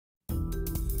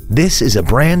This is a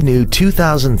brand new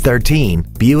 2013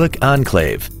 Buick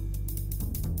Enclave.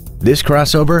 This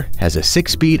crossover has a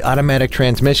 6-speed automatic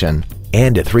transmission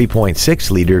and a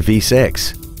 3.6-liter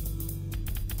V6.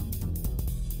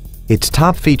 Its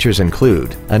top features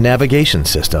include a navigation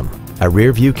system, a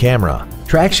rear-view camera,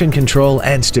 traction control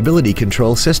and stability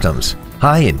control systems,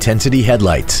 high-intensity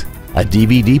headlights, a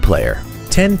DVD player,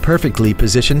 10 perfectly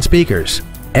positioned speakers,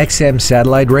 XM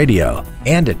satellite radio,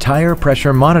 and a tire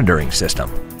pressure monitoring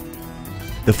system.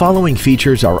 The following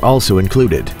features are also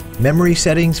included: memory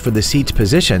settings for the seat's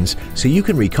positions so you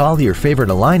can recall your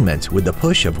favorite alignments with the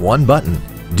push of one button,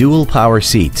 dual power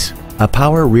seats, a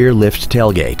power rear lift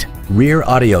tailgate, rear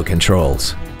audio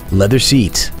controls, leather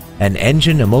seats, an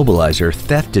engine immobilizer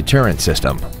theft deterrent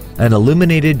system, an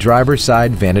illuminated driver's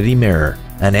side vanity mirror,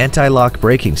 an anti-lock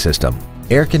braking system,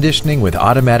 air conditioning with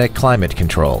automatic climate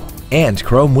control, and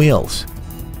chrome wheels.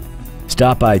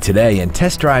 Stop by today and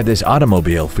test drive this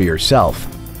automobile for yourself.